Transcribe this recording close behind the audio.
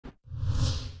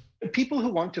People who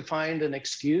want to find an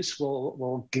excuse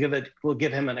will give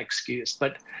him an excuse,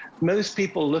 but most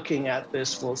people looking at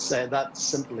this will say that's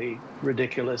simply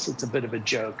ridiculous. It's a bit of a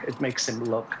joke. It makes him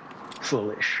look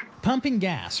foolish. Pumping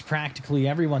gas, practically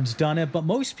everyone's done it, but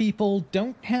most people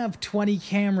don't have 20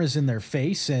 cameras in their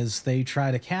face as they try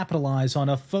to capitalize on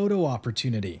a photo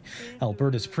opportunity.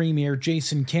 Alberta's Premier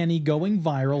Jason Kenney going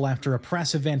viral after a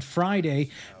press event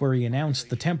Friday where he announced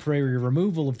the temporary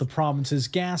removal of the province's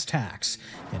gas tax,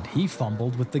 and he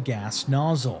fumbled with the gas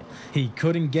nozzle. He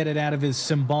couldn't get it out of his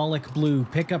symbolic blue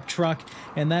pickup truck,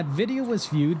 and that video was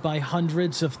viewed by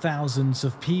hundreds of thousands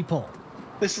of people.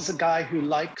 This is a guy who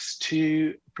likes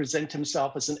to present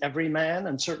himself as an everyman,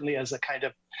 and certainly as a kind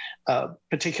of,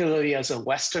 particularly as a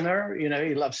Westerner. You know,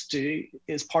 he loves to,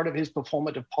 is part of his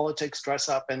performative politics, dress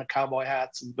up in cowboy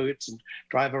hats and boots and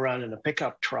drive around in a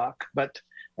pickup truck. But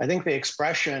I think the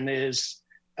expression is,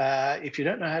 if you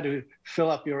don't know how to fill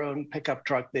up your own pickup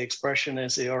truck, the expression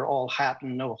is you're all hat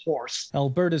and no horse.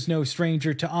 Alberta's no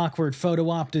stranger to awkward photo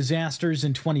op disasters.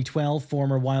 In 2012,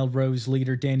 former Wild Rose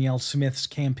leader Danielle Smith's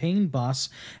campaign bus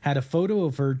had a photo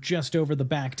of her just over the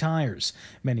back tires.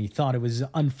 Many thought it was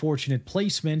unfortunate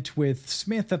placement, with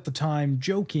Smith at the time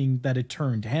joking that it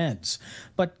turned heads.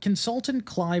 But consultant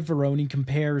Clive Veroni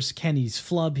compares Kenney's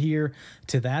flub here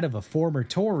to that of a former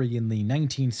Tory in the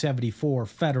 1974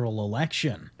 federal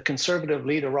election. Conservative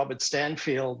leader Robert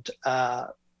Stanfield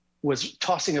was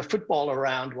tossing a football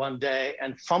around one day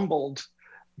and fumbled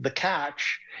the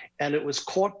catch, and it was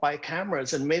caught by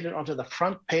cameras and made it onto the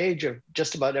front page of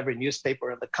just about every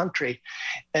newspaper in the country.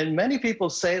 And many people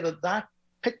say that that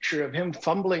picture of him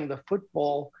fumbling the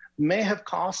football may have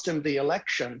cost him the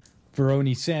election.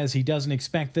 Veroni says he doesn't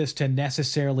expect this to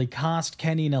necessarily cost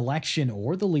Kenney an election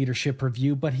or the leadership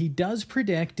review, but he does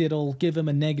predict it'll give him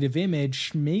a negative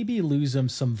image, maybe lose him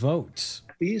some votes.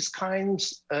 These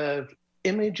kinds of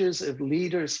images of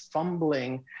leaders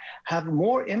fumbling have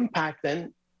more impact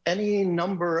than any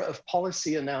number of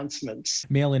policy announcements.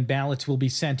 Mail-in ballots will be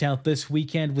sent out this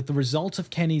weekend, with the results of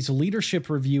Kenney's leadership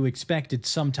review expected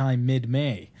sometime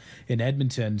mid-May. In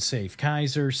Edmonton, Safe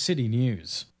Kaiser, City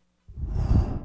News.